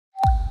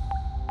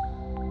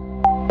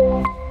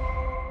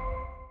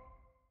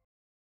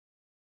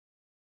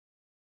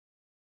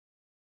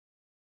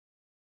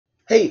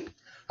Hey,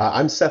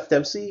 I'm Seth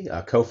Dempsey,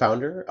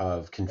 co-founder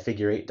of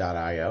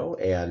Configurate.io,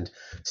 and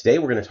today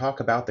we're going to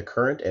talk about the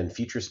current and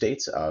future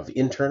states of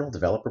internal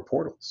developer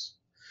portals.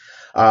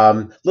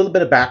 A little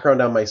bit of background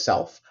on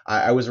myself.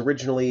 I was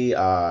originally,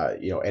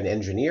 an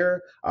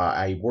engineer.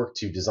 I worked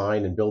to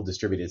design and build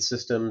distributed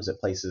systems at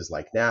places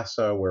like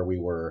NASA, where we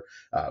were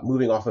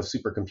moving off of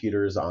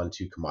supercomputers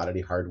onto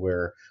commodity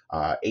hardware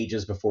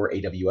ages before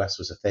AWS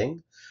was a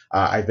thing.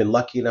 I've been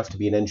lucky enough to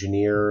be an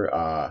engineer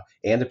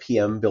and a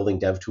PM building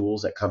dev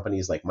tools at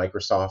companies like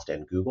Microsoft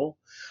and Google.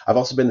 I've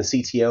also been the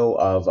CTO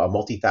of a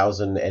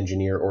multi-thousand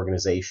engineer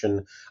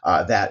organization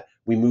that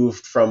we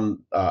moved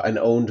from an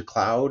owned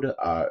cloud,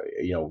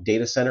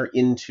 data center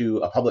into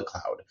a public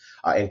cloud,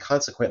 and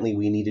consequently,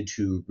 we needed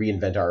to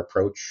reinvent our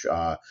approach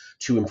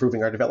to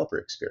improving our developer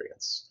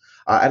experience.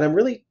 And I'm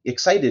really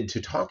excited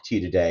to talk to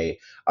you today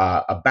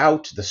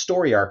about the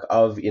story arc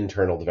of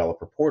internal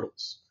developer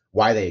portals,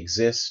 why they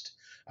exist,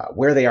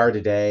 where they are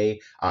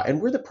today,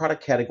 and where the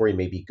product category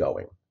may be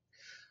going.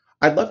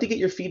 I'd love to get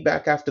your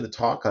feedback after the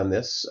talk on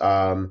this.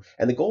 And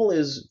the goal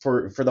is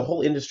for the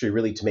whole industry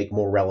really to make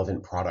more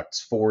relevant products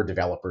for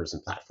developers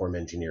and platform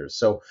engineers.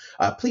 So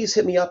please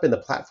hit me up in the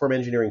Platform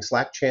Engineering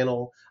Slack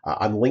channel,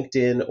 on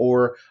LinkedIn,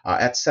 or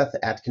at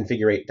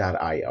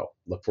seth@configurate.io.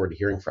 Look forward to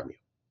hearing from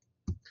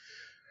you.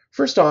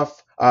 First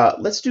off,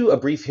 let's do a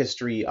brief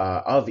history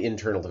of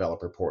internal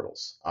developer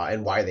portals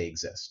and why they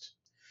exist.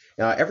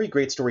 Every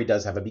great story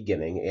does have a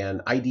beginning,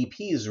 and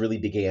IDPs really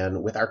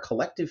began with our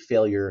collective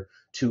failure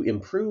to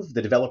improve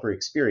the developer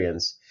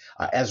experience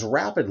as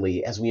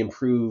rapidly as we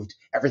improved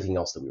everything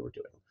else that we were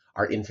doing: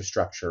 our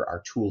infrastructure,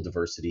 our tool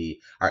diversity,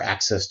 our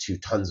access to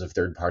tons of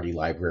third party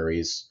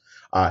libraries.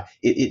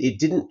 It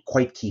didn't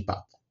quite keep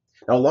up.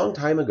 Now, a long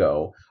time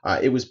ago,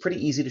 it was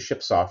pretty easy to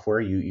ship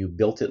software. You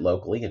built it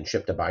locally and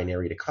shipped a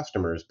binary to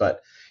customers, but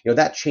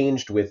that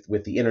changed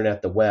with the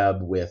internet, the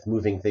web, with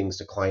moving things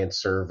to client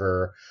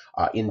server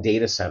in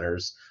data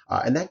centers,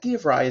 and that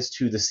gave rise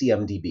to the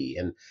CMDB.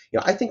 And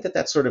I think that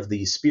that's sort of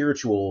the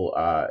spiritual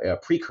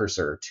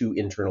precursor to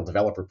internal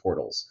developer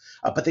portals.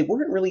 But they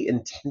weren't really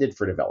intended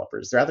for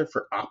developers; rather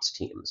for ops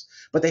teams.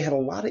 But they had a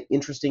lot of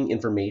interesting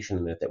information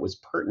in it that was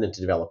pertinent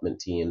to development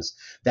teams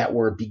that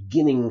were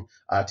beginning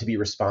to be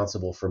responsible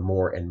for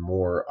more and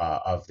more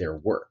of their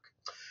work.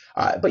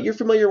 But you're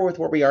familiar with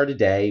where we are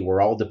today.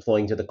 We're all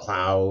deploying to the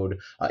cloud,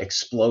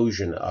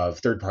 explosion of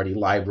third-party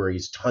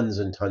libraries, tons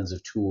and tons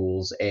of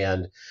tools,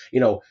 and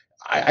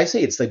I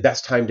say it's the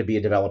best time to be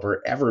a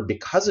developer ever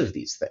because of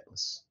these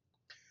things.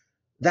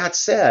 That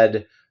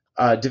said,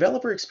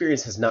 developer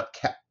experience has not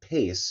kept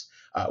pace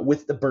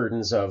with the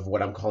burdens of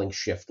what I'm calling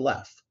shift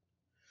left.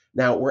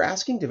 Now, we're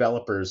asking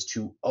developers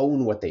to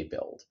own what they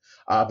build,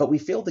 but we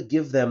fail to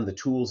give them the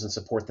tools and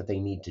support that they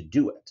need to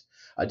do it.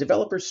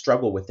 Developers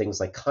struggle with things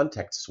like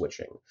context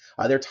switching.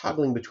 They're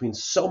toggling between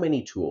so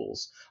many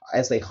tools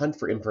as they hunt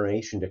for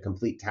information to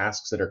complete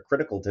tasks that are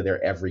critical to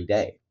their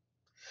everyday.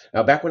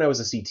 Now, back when I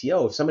was a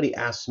CTO, if somebody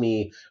asked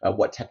me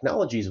what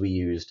technologies we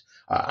used,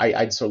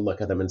 I'd sort of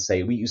look at them and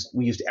say we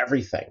used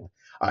everything,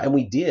 and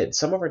we did.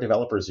 Some of our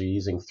developers are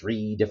using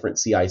 3 different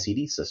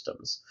CI/CD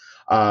systems,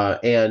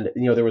 and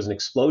there was an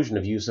explosion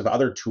of use of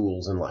other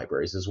tools and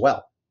libraries as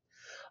well.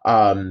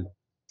 Um,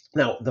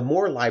 Now, the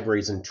more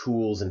libraries and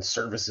tools and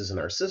services in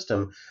our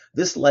system,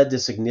 this led to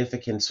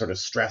significant sort of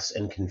stress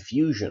and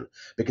confusion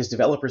because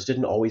developers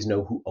didn't always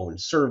know who owned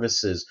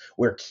services,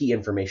 where key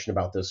information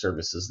about those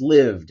services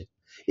lived.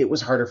 It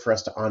was harder for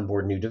us to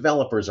onboard new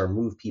developers or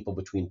move people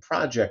between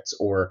projects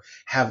or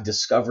have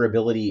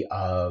discoverability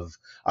of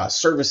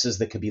services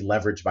that could be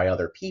leveraged by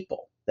other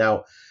people.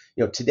 Now,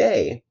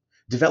 today,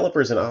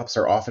 developers and ops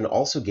are often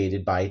also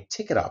gated by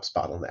ticket ops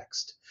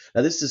bottlenecks.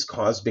 Now, this is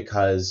caused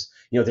because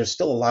there's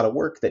still a lot of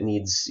work that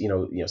needs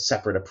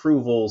separate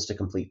approvals to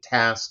complete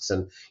tasks,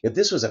 and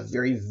this was a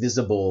very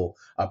visible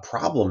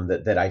problem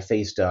that I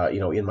faced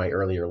in my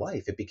earlier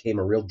life. It became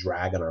a real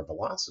drag on our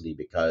velocity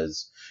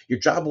because your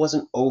job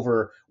wasn't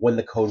over when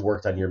the code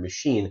worked on your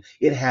machine.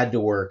 It had to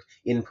work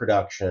in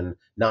production,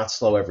 not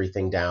slow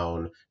everything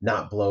down,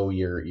 not blow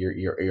your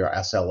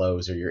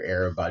SLOs or your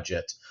error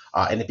budget,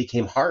 and it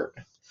became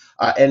hard.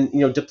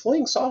 And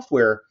deploying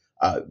software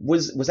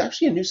was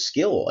actually a new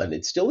skill, and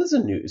it still is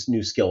a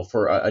new skill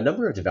for a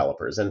number of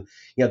developers. And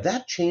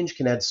that change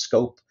can add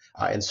scope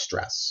and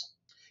stress.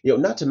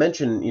 Not to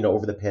mention,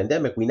 over the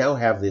pandemic, we now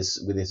have this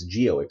with this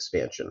geo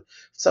expansion.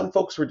 Some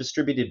folks were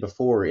distributed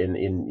before in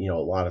a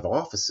lot of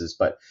offices,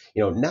 but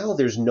now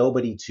there's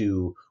nobody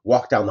to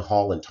walk down the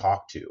hall and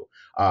talk to.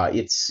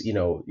 It's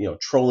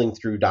trolling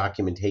through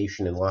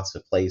documentation in lots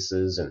of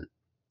places, and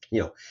you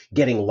know,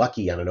 getting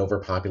lucky on an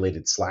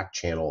overpopulated Slack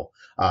channel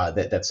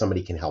that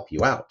somebody can help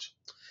you out.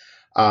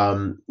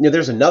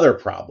 There's another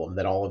problem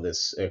that all of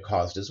this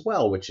caused as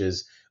well, which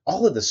is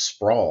all of the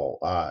sprawl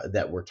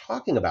that we're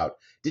talking about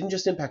didn't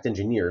just impact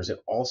engineers; it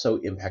also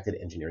impacted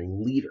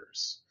engineering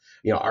leaders.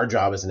 our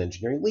job as an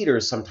engineering leader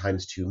is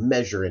sometimes to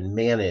measure and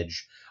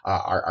manage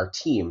our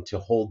team, to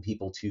hold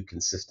people to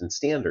consistent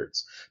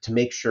standards, to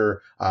make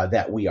sure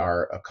that we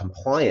are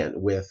compliant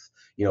with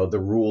the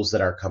rules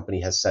that our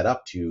company has set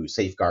up to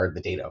safeguard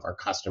the data of our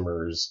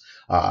customers,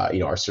 our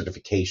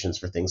certifications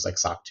for things like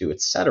SOC 2,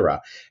 et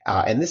cetera.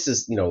 And this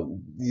is,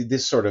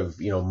 this sort of,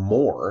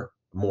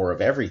 more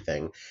of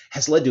everything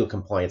has led to a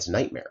compliance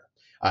nightmare.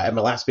 At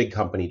my last big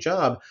company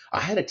job, I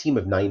had a team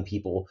of 9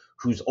 people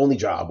whose only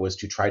job was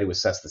to try to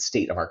assess the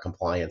state of our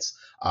compliance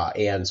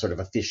and sort of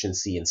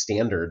efficiency and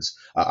standards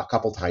a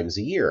couple times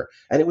a year.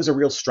 And it was a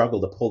real struggle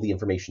to pull the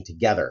information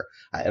together.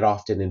 It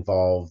often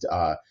involved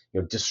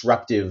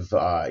disruptive,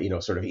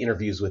 sort of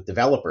interviews with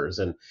developers.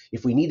 And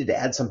if we needed to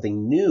add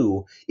something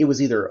new, it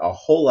was either a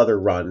whole other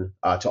run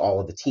to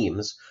all of the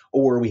teams,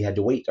 or we had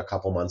to wait a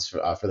couple months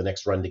for the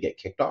next run to get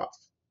kicked off.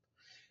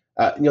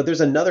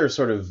 There's another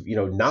sort of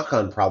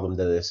knock-on problem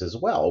to this as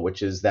well,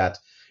 which is that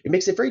it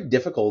makes it very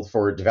difficult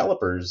for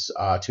developers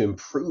to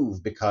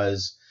improve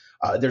because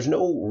there's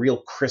no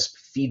real crisp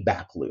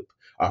feedback loop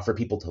for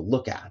people to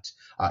look at.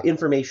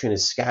 Information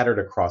is scattered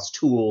across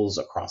tools,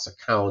 across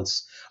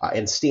accounts,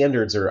 and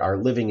standards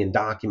are living in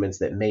documents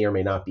that may or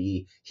may not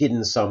be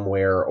hidden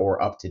somewhere or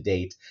up to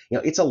date.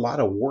 It's a lot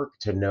of work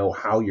to know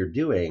how you're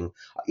doing,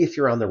 if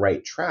you're on the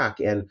right track,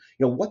 and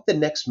what the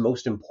next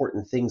most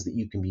important things that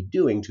you can be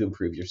doing to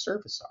improve your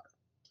service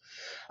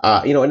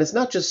are. And it's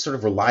not just sort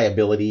of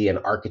reliability and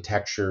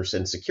architectures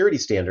and security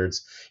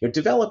standards.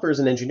 Developers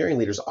and engineering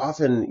leaders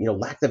often,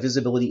 lack the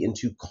visibility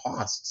into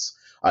costs.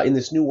 In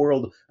this new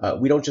world,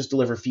 we don't just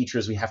deliver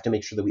features; we have to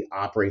make sure that we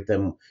operate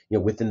them,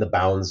 within the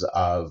bounds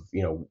of,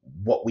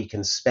 what we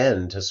can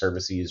spend to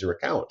service a user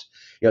account.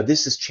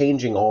 This is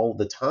changing all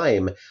the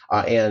time,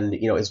 and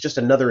it's just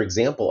another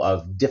example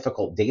of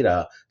difficult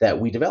data that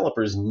we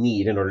developers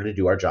need in order to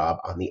do our job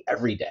on the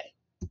everyday.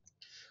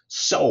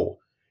 So,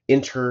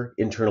 enter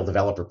internal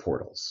developer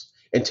portals.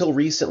 Until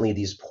recently,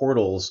 these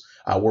portals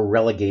were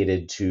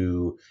relegated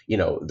to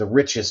the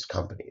richest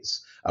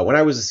companies. When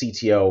I was a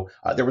CTO,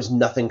 there was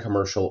nothing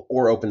commercial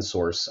or open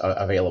source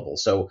available.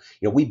 So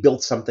we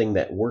built something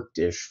that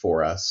worked-ish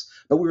for us,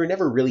 but we were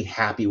never really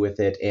happy with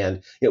it,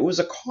 and it was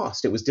a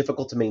cost. It was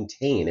difficult to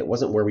maintain. It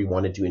wasn't where we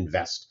wanted to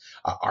invest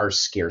our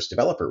scarce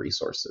developer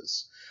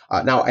resources.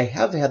 Now, I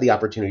have had the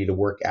opportunity to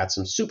work at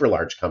some super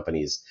large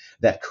companies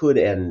that could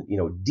and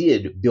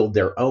did build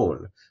their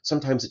own.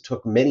 Sometimes it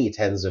took many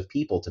tens of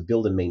people to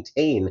build and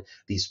maintain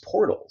these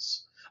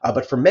portals.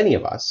 But for many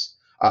of us,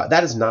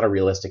 that is not a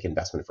realistic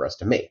investment for us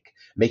to make.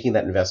 Making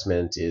that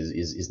investment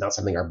is not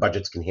something our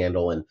budgets can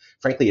handle. And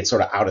frankly, it's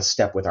sort of out of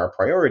step with our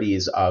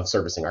priorities of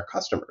servicing our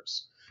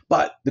customers.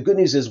 But the good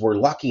news is we're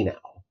lucky now.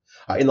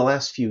 In the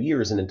last few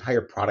years, an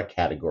entire product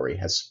category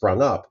has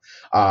sprung up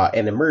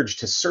and emerged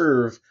to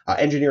serve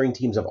engineering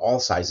teams of all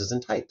sizes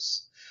and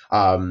types.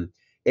 And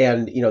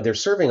they're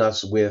serving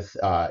us with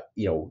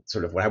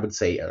sort of what I would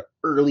say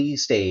early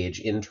stage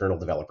internal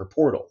developer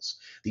portals.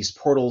 These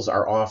portals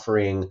are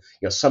offering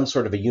some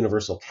sort of a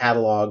universal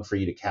catalog for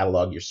you to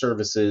catalog your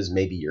services,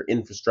 maybe your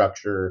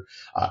infrastructure,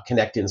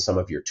 connect in some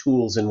of your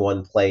tools in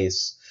one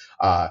place.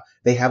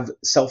 They have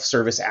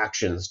self-service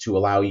actions to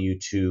allow you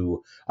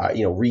to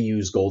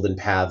reuse golden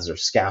paths or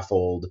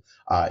scaffold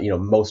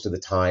most of the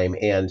time.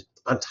 And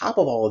on top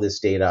of all of this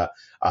data,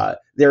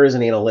 there is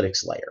an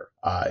analytics layer,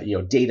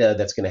 data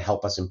that's going to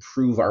help us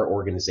improve our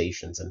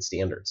organizations and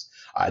standards.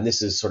 And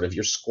this is sort of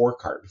your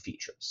scorecard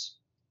features,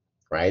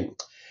 right?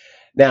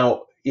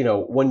 Now,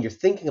 when you're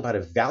thinking about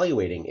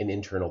evaluating an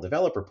internal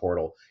developer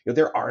portal,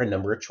 there are a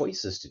number of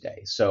choices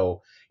today.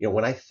 So,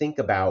 when I think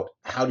about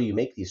how do you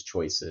make these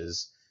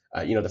choices,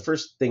 the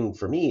first thing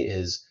for me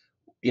is,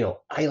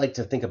 I like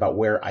to think about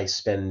where I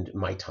spend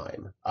my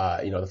time.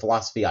 The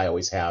philosophy I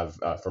always have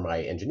for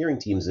my engineering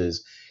teams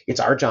is it's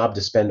our job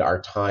to spend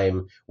our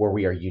time where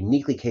we are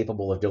uniquely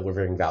capable of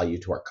delivering value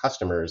to our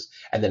customers,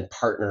 and then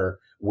partner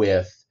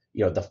with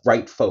the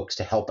right folks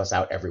to help us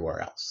out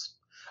everywhere else.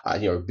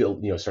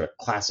 Build sort of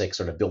classic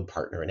sort of build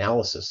partner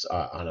analysis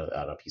on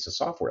a piece of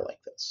software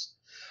like this.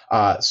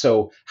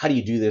 So how do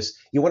you do this?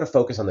 You want to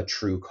focus on the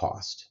true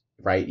cost,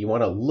 right? You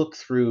want to look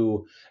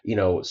through,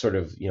 sort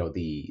of,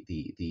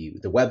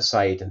 the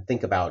website and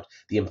think about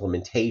the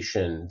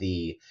implementation,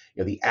 the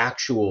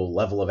actual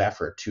level of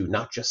effort to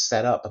not just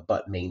set up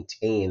but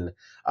maintain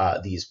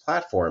these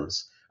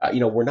platforms.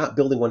 We're not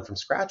building one from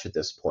scratch at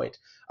this point,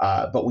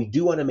 but we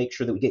do want to make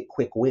sure that we get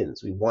quick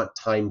wins. We want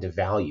time to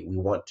value. We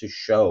want to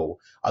show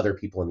other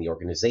people in the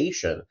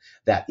organization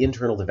that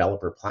internal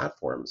developer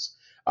platforms,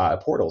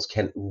 portals,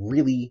 can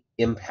really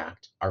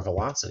impact our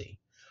velocity.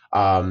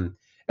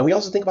 And we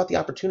also think about the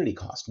opportunity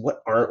cost.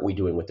 What aren't we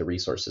doing with the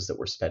resources that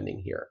we're spending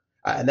here?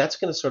 And that's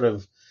going to sort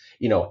of,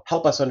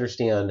 help us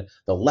understand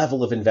the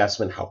level of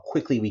investment, how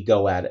quickly we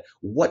go at it,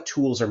 what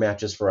tools are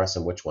matches for us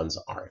and which ones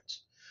aren't.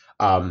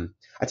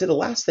 I'd say the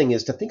last thing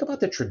is to think about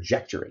the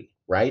trajectory,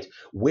 right?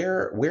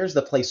 Where's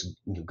the place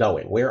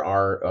going? Where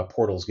are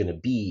portals going to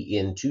be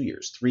in 2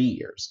 years, 3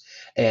 years?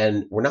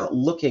 And we're not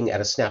looking at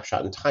a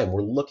snapshot in time.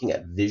 We're looking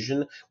at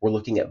vision. We're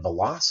looking at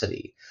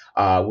velocity.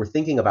 We're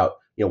thinking about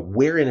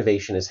where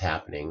innovation is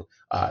happening,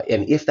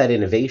 and if that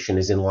innovation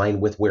is in line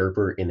with where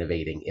we're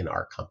innovating in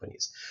our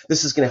companies.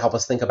 This is going to help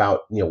us think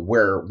about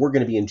where we're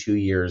going to be in 2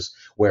 years,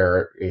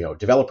 where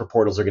developer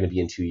portals are going to be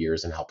in 2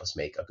 years, and help us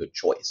make a good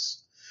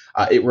choice.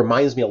 It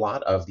reminds me a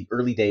lot of the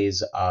early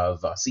days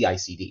of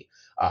CI/CD.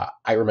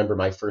 I remember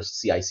my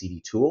first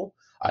CI/CD tool.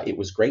 It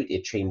was great.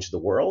 It changed the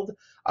world.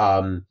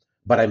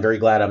 But I'm very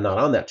glad I'm not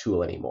on that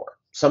tool anymore.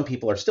 Some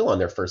people are still on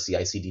their first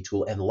CI/CD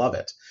tool and love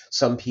it.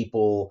 Some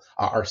people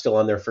are still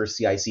on their first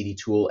CI/CD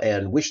tool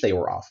and wish they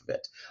were off of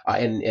it.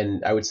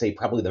 And I would say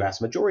probably the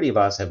vast majority of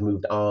us have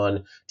moved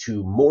on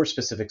to more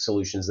specific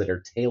solutions that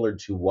are tailored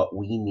to what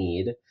we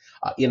need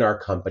in our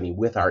company,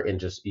 with our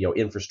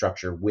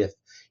infrastructure, with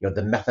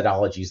the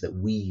methodologies that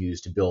we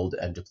use to build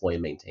and deploy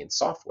and maintain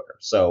software.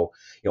 So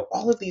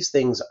all of these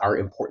things are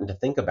important to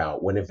think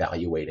about when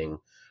evaluating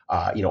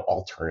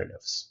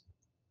alternatives.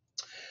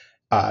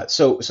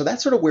 So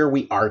that's sort of where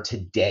we are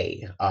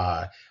today.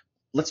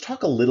 Let's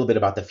talk a little bit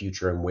about the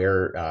future and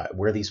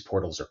where these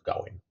portals are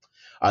going.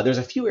 There's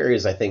a few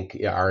areas I think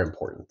are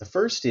important. The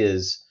first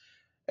is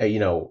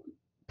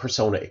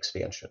persona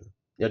expansion.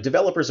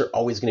 Developers are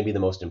always going to be the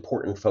most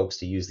important folks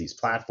to use these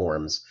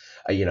platforms,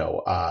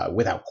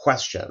 without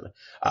question.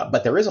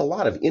 But there is a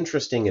lot of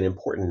interesting and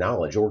important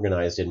knowledge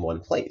organized in one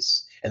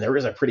place, and there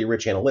is a pretty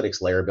rich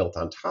analytics layer built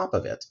on top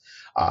of it.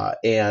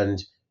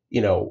 And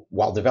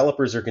while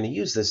developers are going to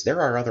use this,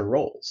 there are other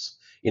roles.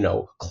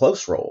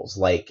 Close roles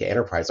like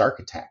enterprise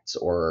architects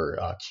or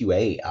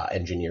QA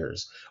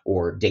engineers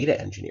or data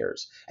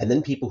engineers, and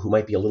then people who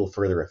might be a little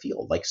further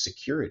afield, like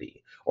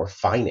security or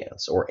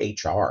finance or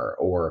HR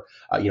or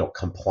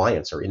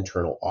compliance or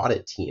internal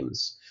audit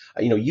teams.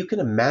 You can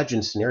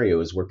imagine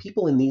scenarios where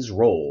people in these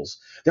roles,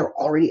 they're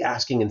already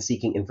asking and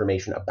seeking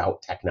information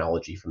about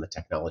technology from the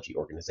technology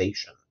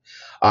organization.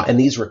 And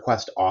these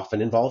requests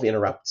often involve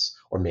interrupts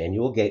or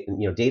manual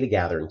data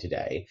gathering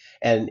today.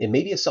 And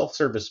maybe a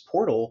self-service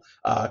portal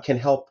can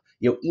help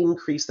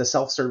increase the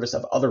self-service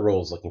of other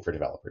roles looking for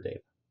developer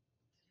data.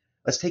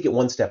 Let's take it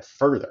one step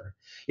further.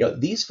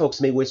 These folks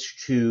may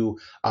wish to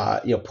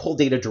pull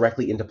data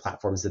directly into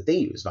platforms that they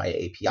use via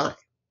API.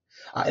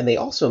 And they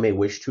also may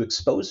wish to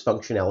expose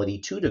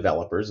functionality to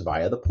developers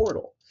via the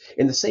portal.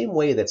 In the same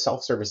way that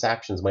self-service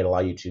actions might allow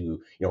you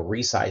to,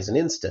 resize an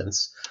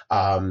instance,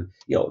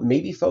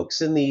 maybe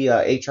folks in the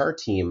HR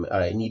team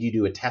need you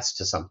to attest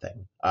to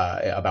something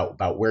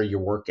about where you're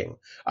working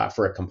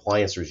for a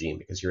compliance regime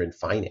because you're in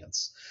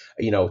finance.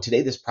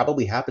 Today this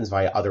probably happens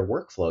via other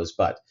workflows,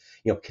 but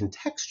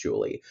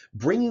contextually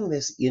bringing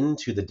this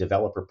into the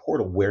developer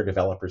portal where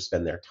developers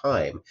spend their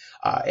time,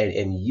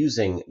 and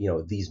using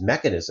these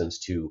mechanisms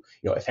to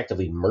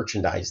effectively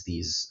merchandise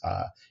these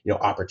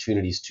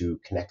opportunities to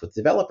connect with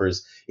developers,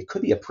 it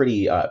could be a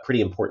pretty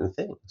important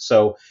thing.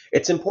 So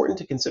it's important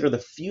to consider the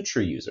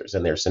future users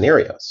and their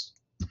scenarios.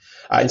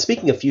 And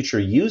speaking of future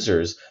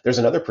users, there's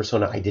another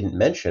persona I didn't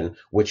mention,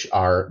 which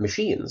are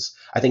machines.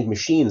 I think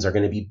machines are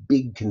going to be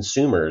big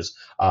consumers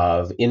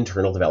of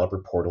internal developer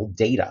portal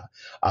data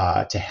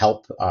to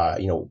help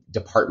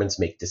departments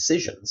make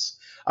decisions.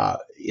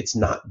 It's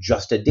not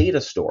just a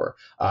data store.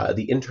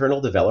 The internal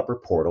developer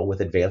portal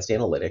with advanced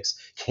analytics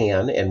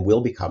can and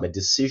will become a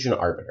decision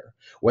arbiter,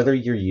 whether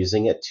you're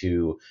using it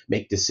to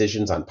make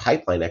decisions on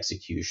pipeline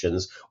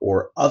executions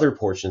or other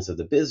portions of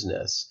the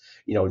business.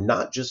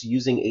 Not just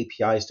using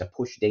APIs to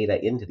push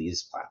data into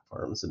these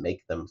platforms and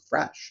make them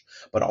fresh,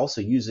 but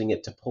also using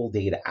it to pull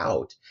data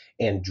out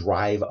and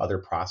drive other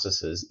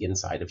processes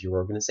inside of your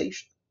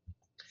organization.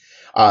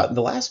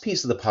 The last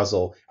piece of the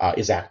puzzle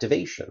is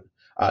activation.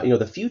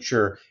 The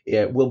future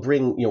will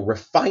bring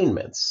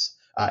refinements,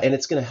 and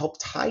it's going to help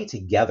tie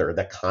together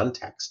the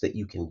context that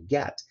you can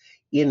get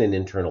in an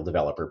internal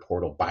developer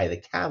portal by the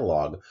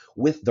catalog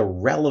with the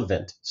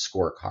relevant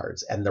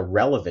scorecards and the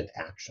relevant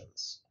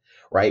actions,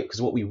 right?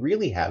 Because what we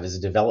really have is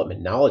a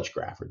development knowledge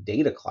graph or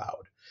data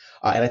cloud.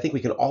 And I think we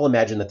can all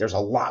imagine that there's a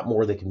lot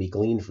more that can be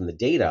gleaned from the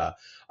data,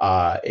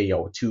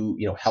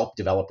 to help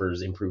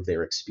developers improve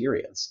their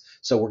experience.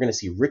 So we're going to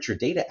see richer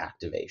data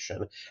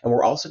activation, and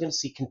we're also going to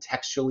see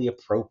contextually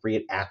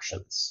appropriate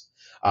actions.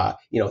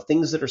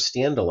 Things that are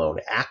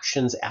standalone,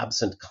 actions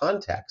absent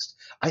context,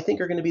 I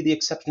think are going to be the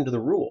exception to the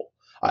rule.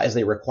 As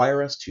they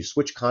require us to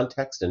switch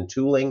context and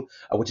tooling,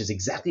 which is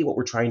exactly what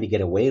we're trying to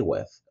get away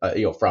with,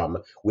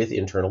 with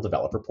internal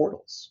developer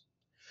portals.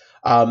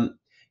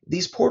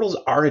 These portals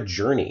are a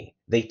journey.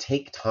 They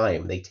take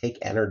time, they take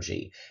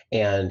energy,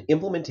 and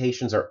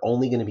implementations are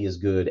only going to be as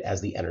good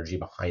as the energy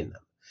behind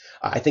them.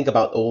 I think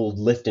about old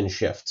lift and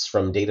shifts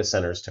from data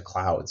centers to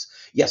clouds.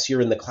 Yes, you're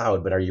in the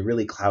cloud, but are you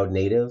really cloud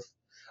native?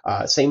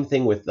 Same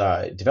thing with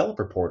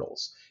developer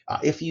portals.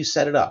 If you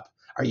set it up,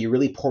 Are you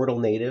really portal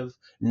native?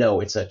 No,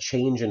 it's a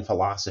change in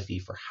philosophy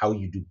for how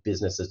you do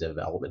business as a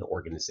development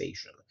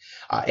organization.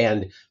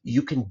 And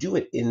you can do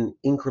it in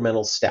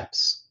incremental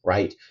steps,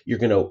 right? You're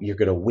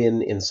gonna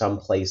win in some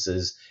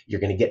places.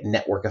 You're gonna get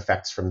network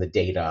effects from the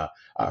data,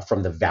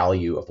 from the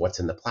value of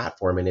what's in the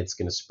platform, and it's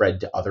going to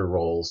spread to other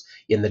roles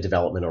in the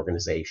development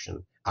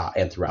organization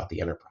and throughout the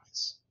enterprise.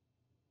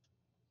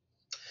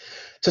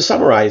 To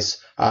summarize,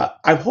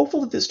 I'm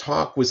hopeful that this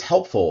talk was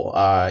helpful,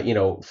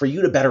 for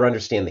you to better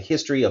understand the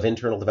history of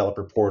internal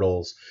developer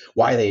portals,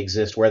 why they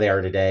exist, where they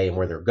are today, and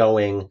where they're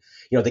going.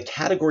 The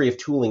category of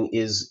tooling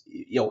is,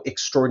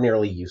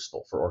 extraordinarily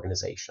useful for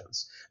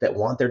organizations that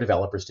want their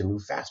developers to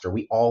move faster.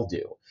 We all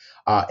do,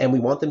 and we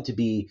want them to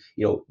be,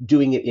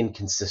 doing it in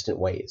consistent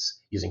ways,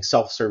 using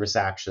self-service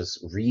access,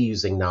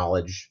 reusing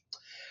knowledge.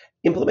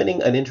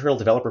 Implementing an internal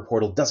developer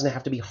portal doesn't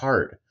have to be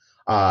hard,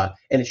 and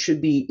it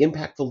should be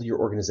impactful to your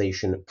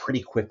organization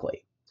pretty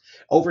quickly.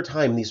 Over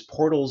time, these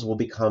portals will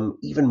become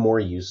even more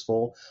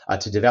useful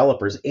to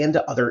developers and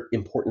to other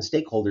important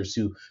stakeholders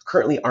who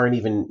currently aren't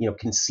even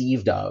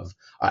conceived of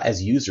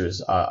as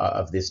users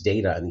of this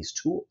data and these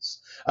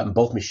tools,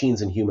 both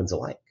machines and humans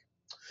alike.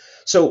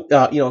 So,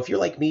 if you're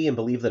like me and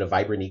believe that a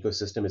vibrant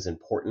ecosystem is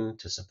important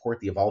to support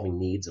the evolving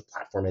needs of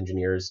platform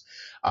engineers,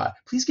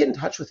 please get in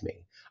touch with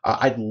me.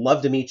 I'd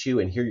love to meet you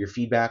and hear your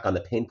feedback on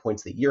the pain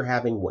points that you're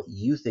having, what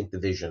you think the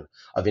vision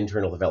of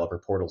internal developer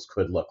portals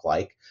could look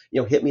like.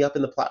 Hit me up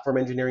in the Platform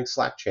Engineering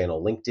Slack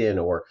channel,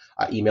 LinkedIn, or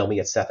email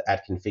me at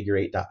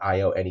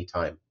seth@configurate.io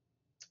anytime.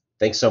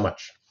 Thanks so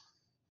much.